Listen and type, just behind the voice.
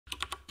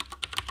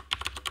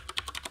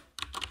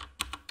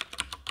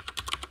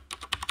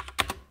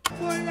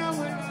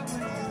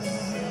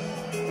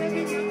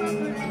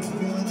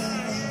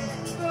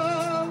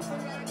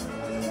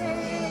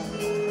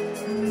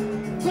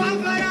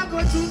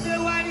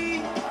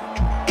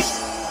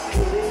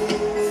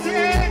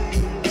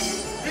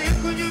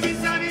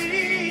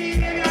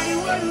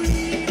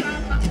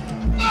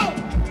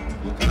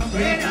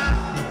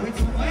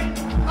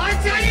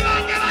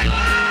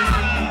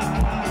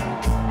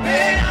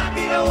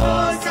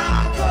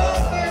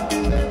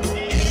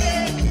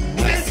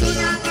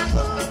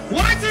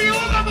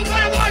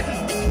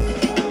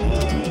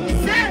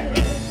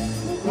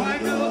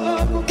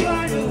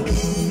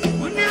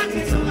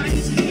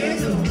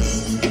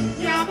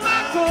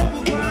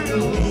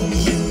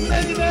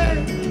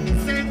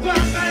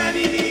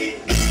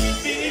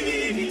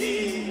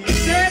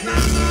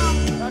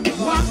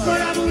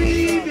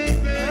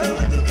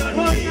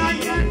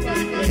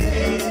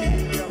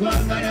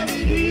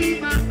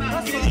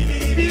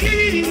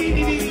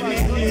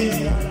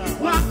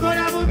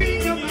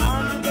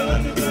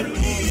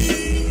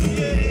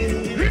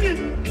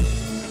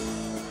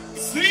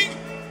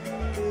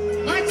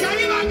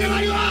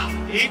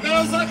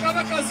za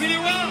kabaka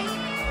ziriwa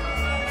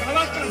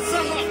kabaka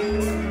Saha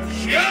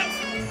shia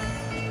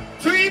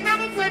tuina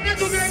mufende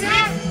tugenda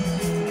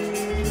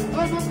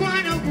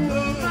omukwano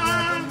guoma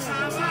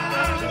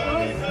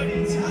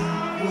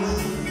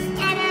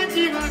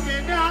abanji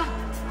bagenda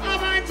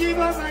abanji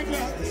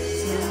babaja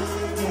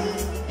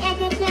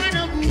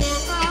omukwano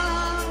guoma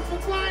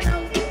omukwano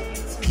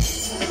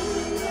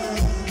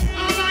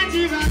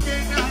abanji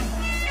bagenda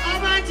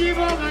abanji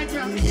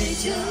babaja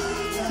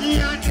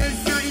yate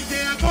saite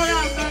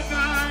akola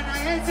kakana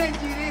ese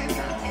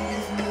jireza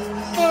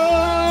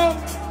oh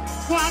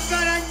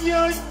kwakala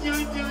nyo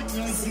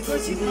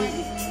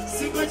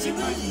siko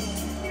chimani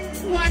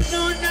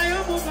wanona yo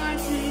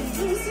mubanji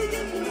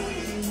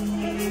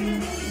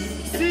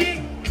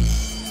si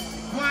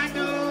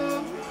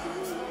wano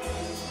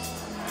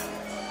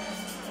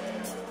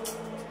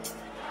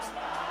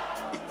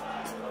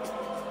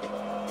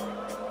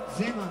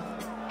Zema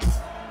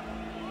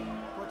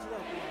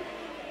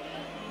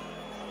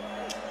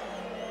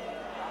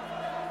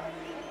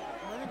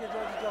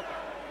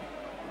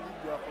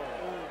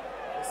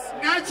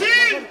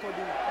Nachi!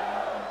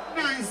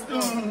 Nice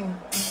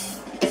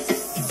though.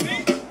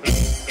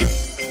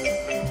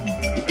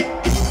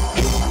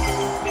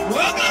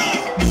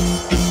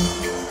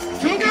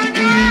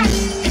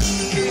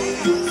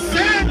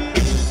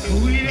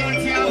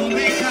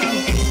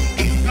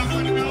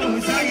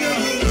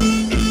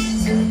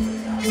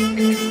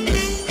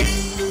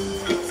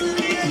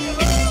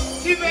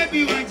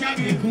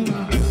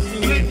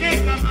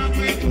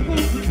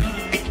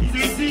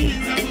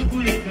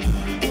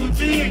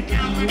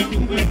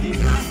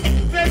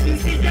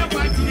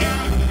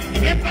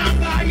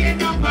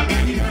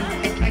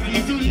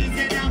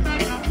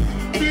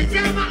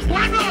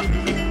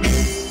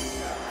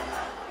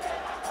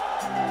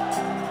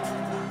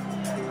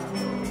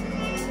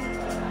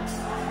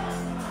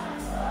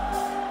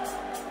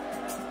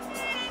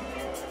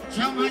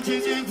 Chama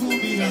chenye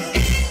kumila,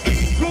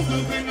 kuku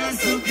kwena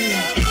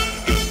sokea.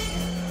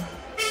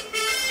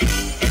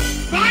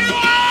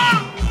 Barua!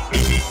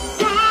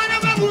 Bwana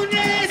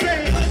baguneze,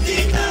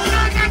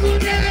 Bwana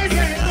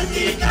baguneze,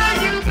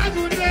 Bwana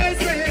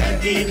baguneze,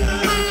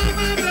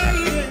 Mama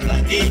baby,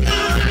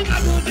 Bwana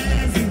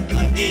baguneze,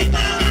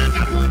 Bwana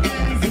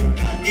baguneze,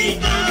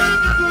 Bwana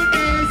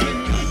baguneze,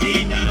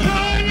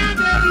 Bwana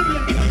baby,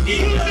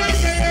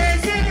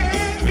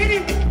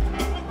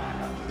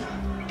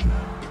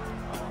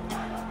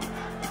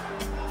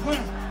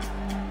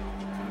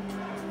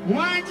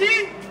 Wanji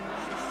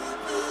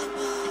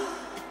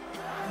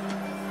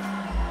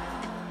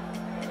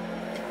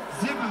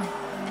Zima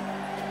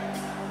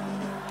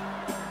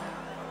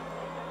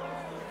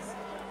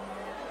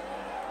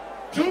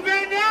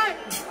Tugende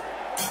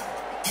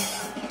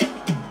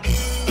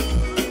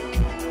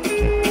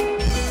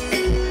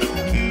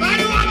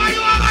Barua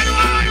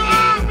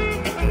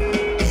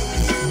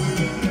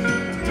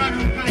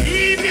Tanuka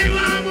hivi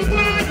wa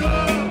mkwado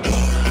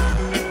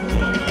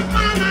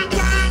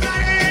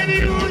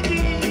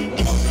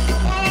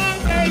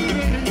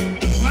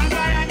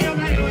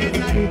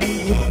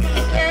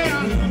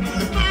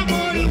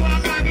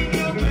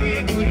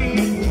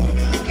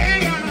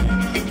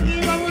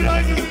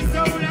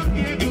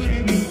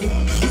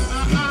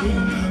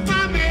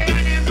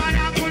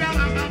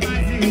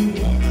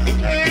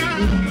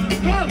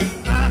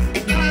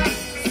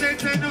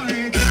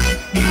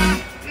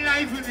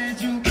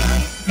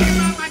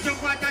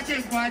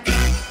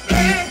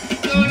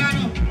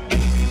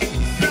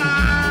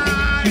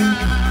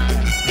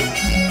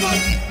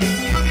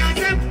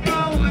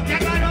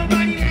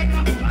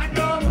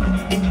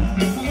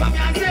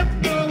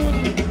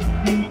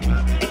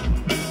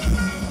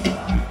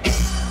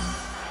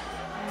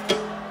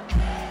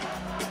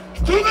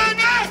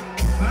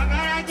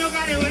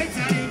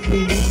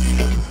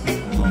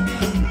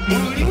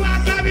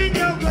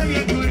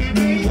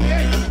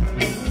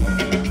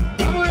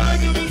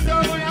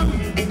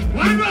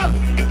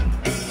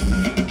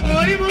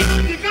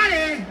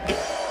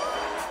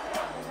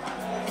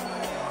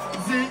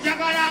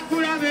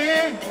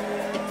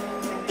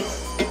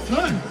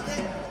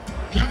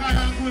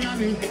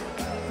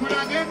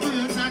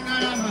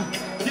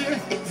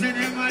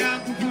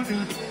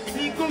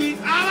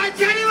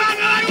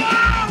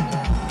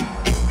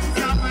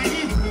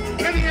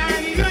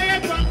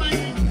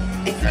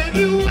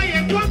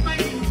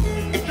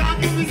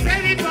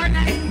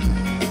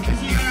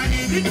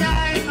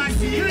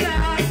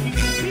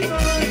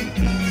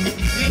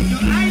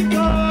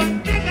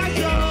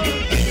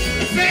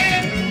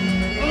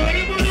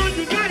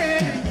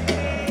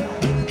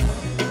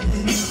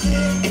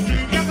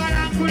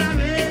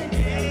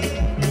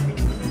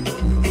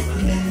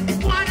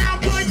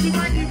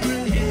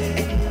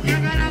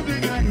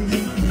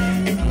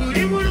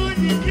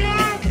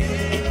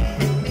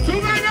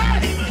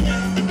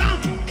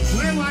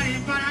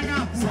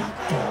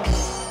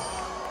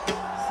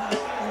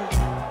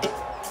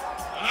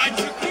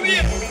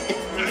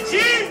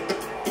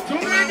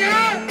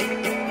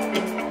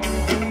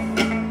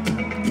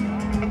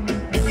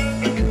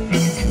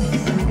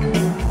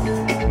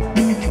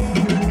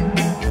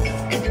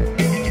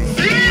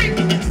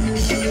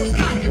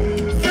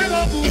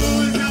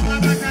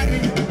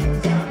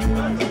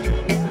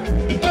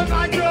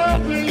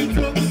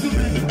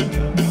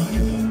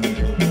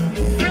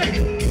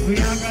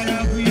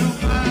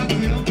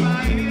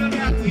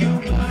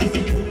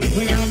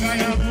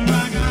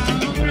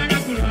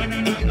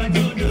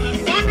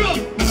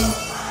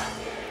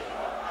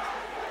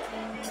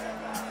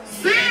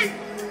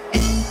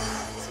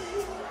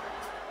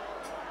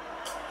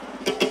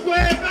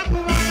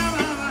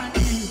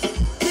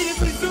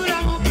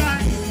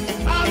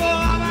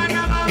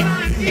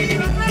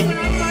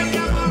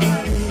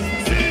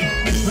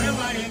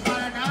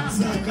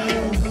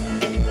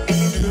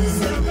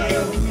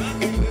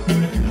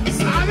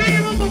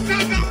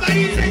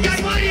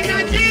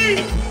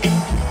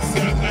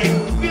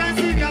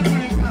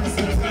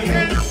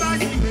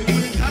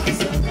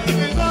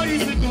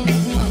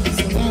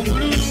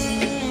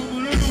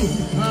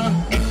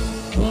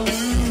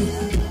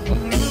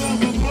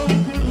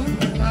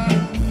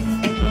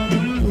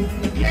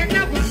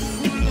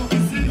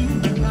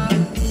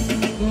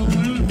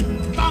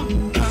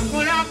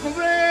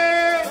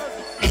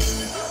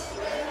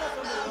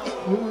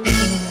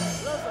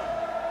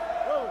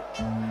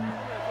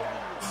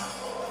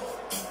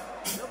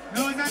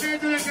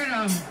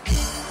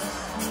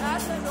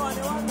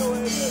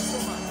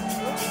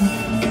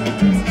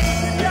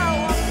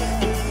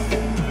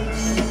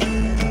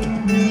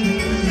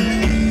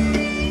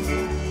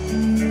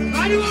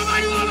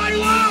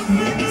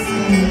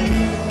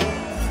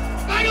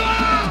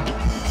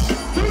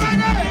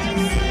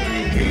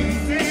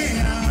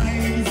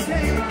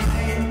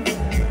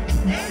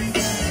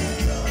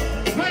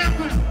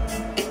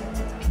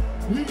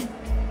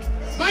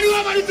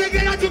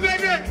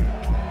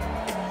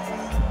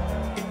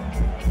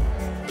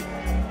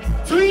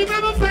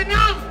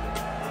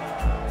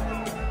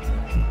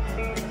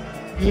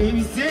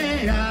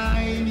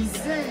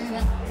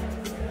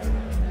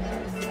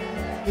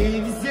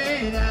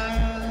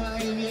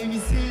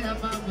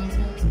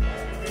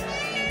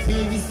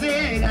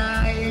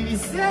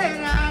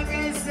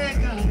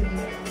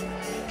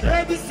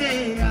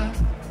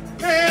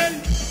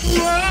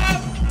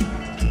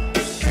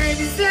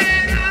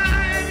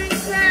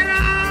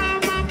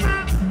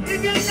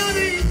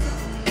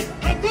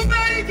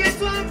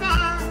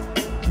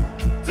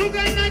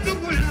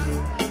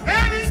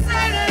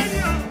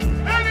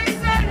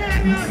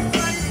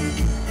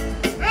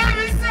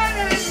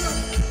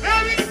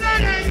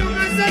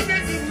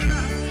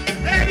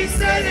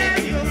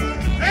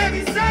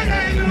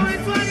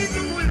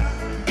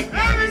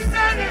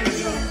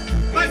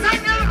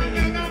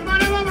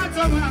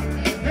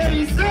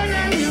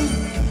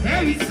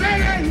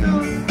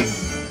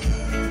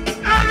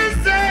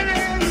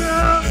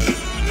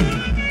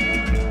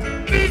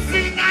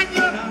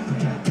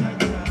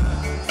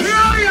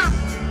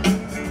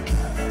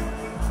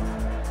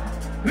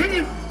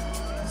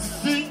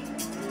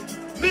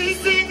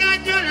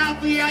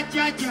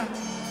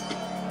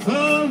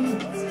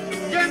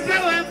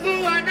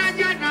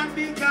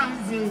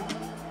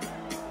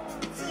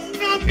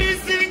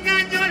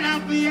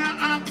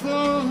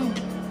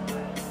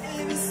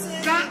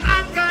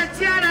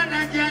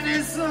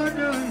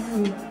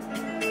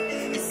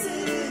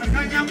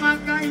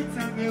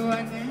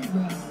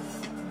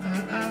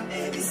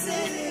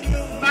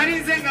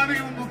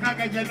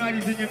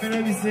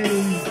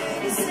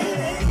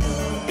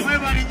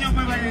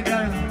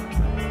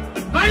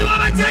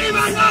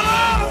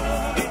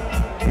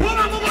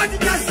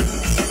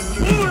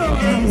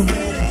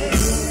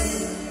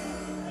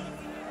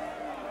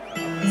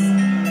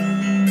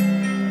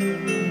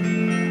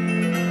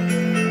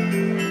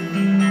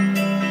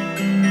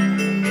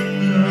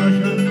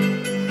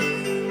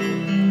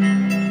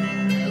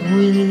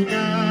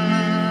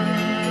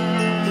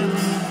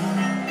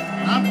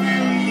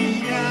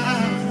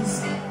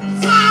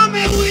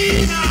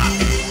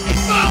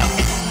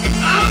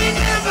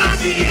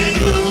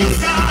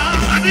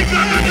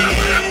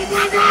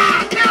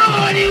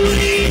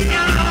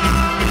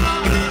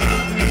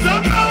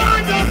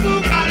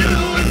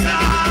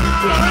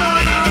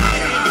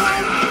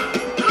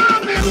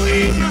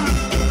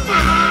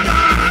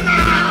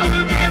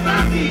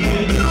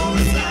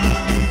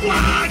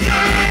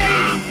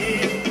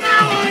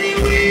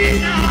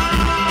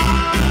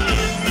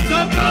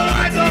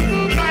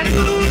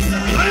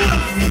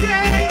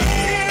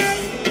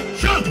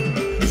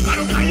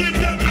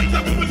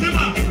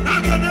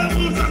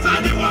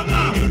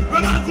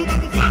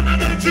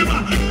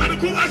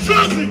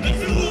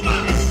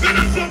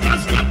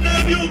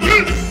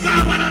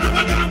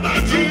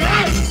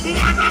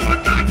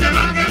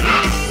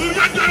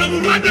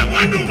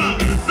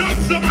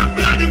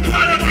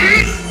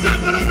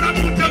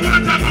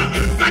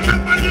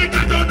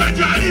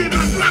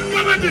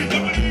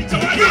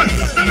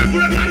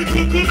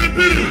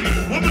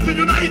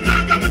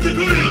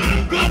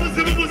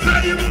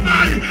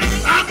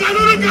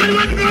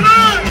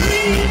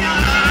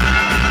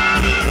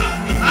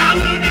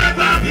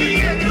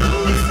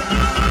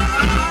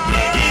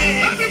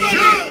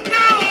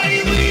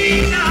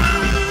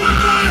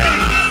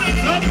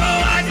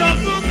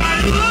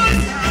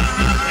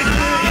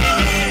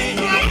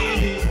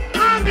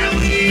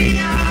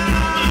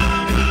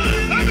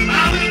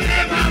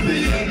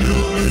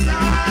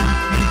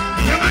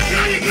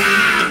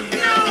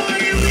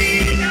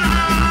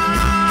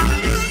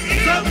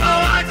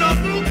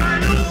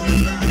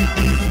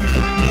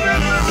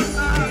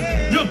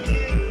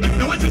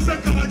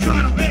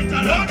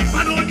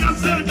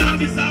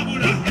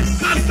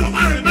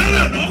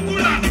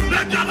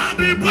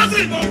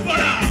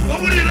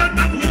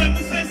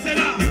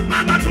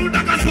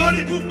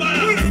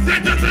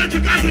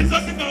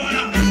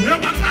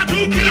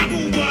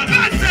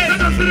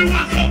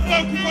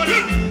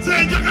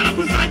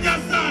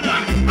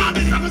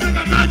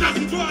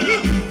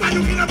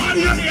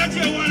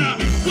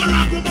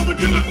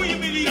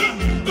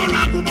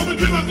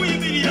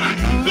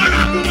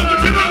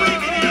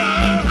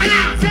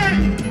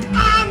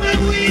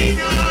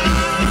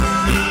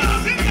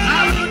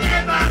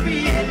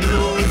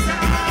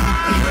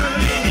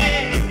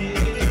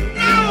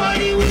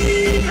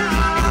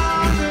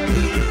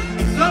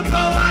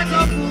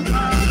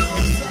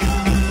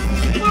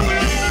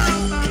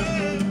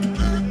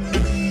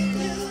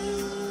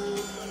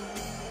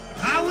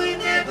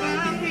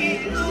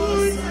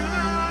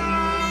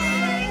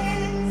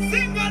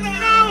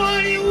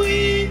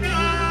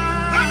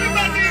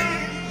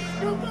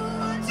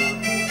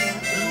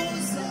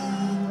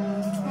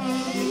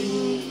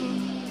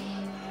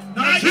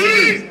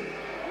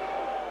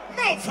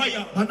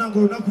Fire. Banango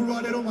olunaku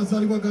lwaleero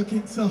mazaalibwa ga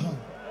King Saha.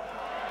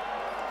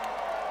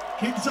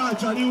 King Saha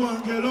kyali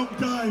wange long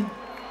time.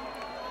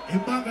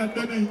 Ebbanga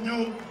ddene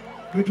nnyo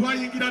bwe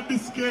twayingira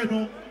disiki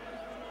eno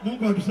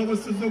Mungu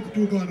atusobozesezza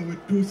okutuuka wano we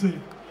tutuuse.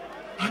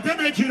 Ate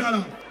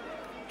n'ekirala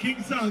King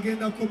Saha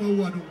agenda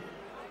kukomawo wano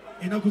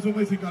ennaku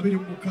z'omwezi ga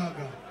 26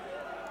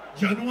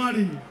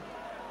 January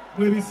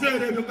bwe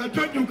biseera ebyo nga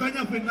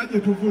tonnyukanya ffenna gye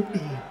tuvudde.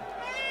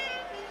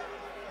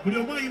 Buli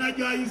omu alina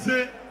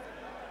gy'ayise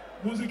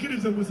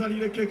munzikirize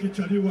musalire keeki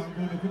kyali wange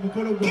ono ku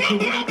mukolo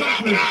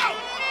gwaffe.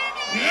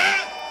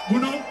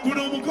 Guno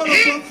omukolo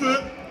gwaffe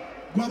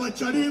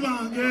gw'abakyali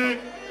bange.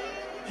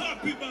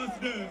 Happy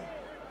birthday.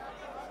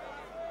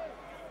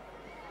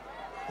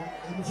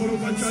 Omukolo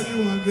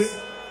gwakyali wange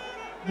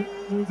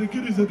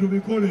munzikirize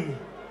tubikole.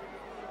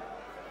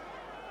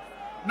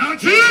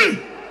 Naki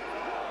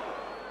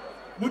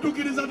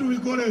mutukiriza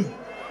tubikole.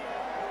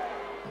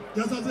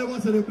 Yasazeewo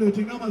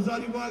celebrating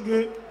amazaalibwa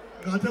ge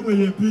ng'ate bwe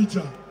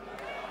yepicha.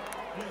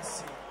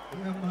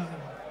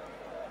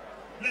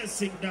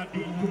 Blessing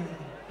daddy.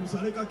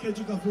 Tusaleka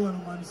keeki kaffe wano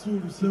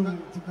Mansuuru sewo.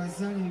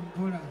 Tukasale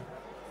mpola.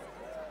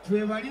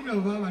 Twebalire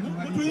oba abantu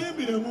bali.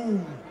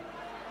 Mutuyimbiremu.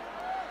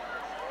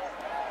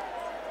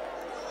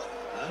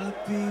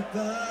 Happy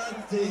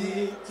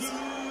birthday to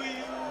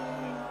you.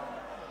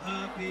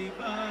 Happy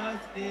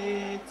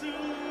birthday to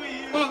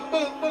you.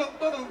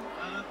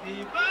 Happy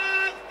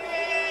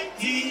birthday,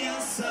 dear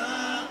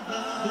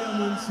Saha. Dear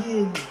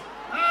Mansuuru.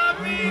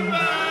 Happy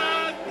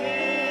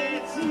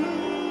birthday to you.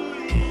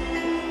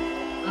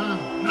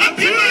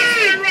 Happy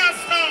birthday,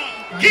 Rasta.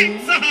 King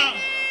Saha.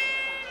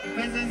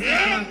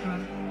 Yeah.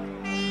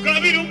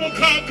 Kabiru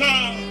Mukaka.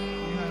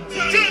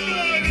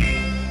 January.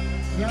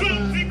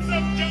 26th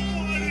of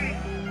January.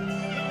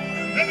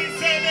 Let me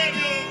say that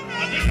you.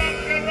 Happy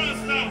birthday,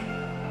 Rasta.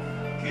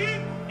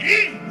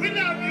 King, we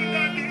love you,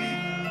 daddy.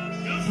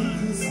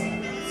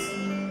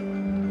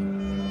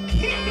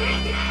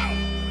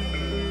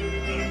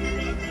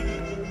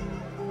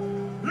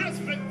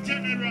 Respect,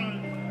 General.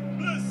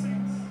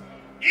 Blessings.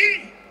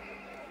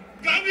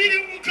 Kabiru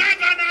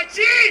Mukaka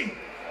Nachi.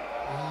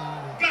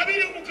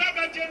 Kabiru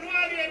Mukaka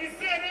January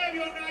ebiseera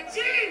ebyo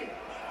Nachi.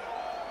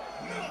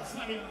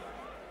 Fire.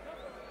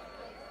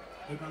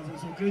 Ekanze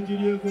nsooke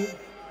njirieko.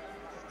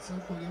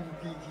 Sokole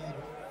bukeeki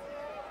ero.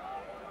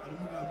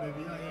 Alimugamba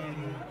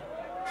ebyayeero.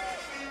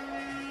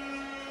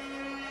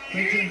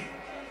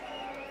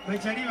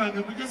 Bakyali bange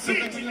mujja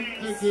kusooka tulya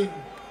bukeeki ero.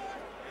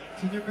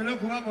 Kinyomere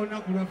okubanga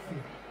olunaku lwaffe.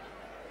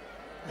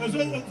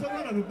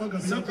 Osobola n'okwaga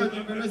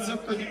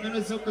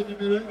Soko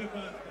nyomero.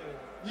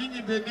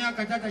 Nyinyimba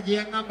emyaka tata gye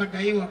yaŋŋamba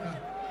ddayo ewaka.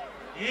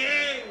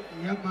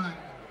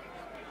 Ey'amaanyi.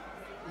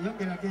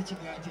 Yongerako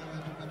ekigaati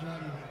abantu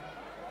katwalire.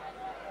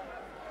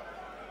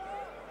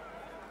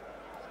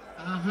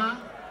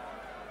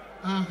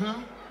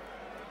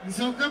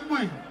 Nsooke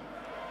mmwe?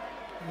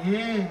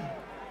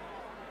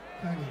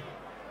 Kale.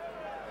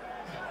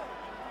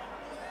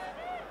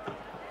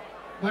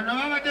 Bano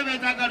babadde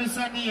beetaaga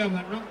lusaniya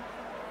bano.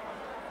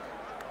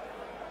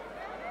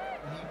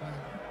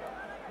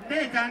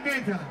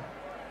 Ndeeta.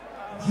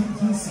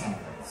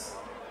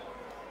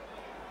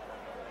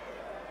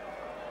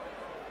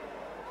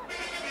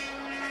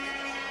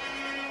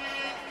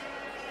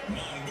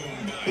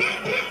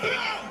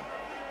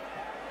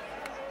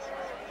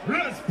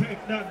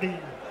 Respect daddy.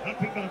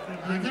 Happy birthday.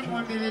 Ate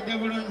mwandiridde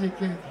bulungi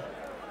keeki.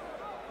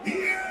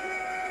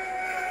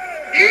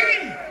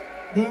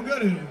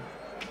 bongere.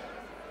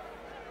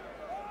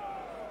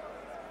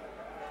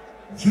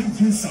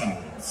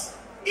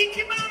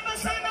 Ikimamba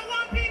sana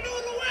wapi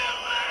nuru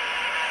wewe.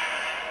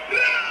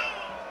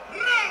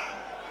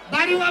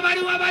 Bariwa.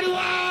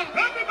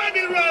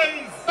 Everybody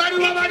rise.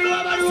 Bariwa.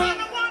 Everybody.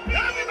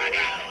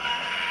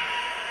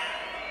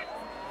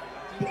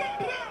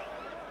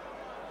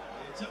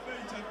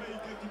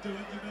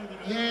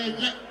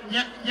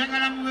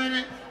 Njagala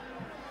muwere.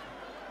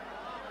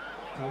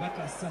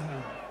 Kabaka Saha.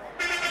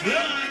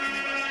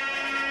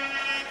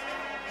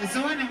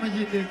 Esowani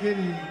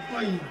mugiteekere.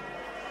 Oyi.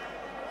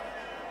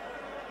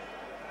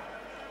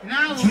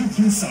 Naawe.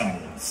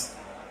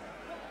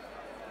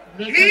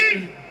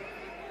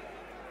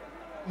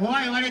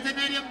 Owaye walete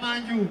n'eri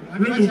emmanju.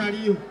 Ate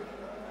bakyaliyo.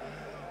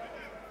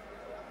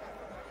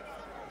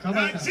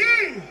 Kabaka.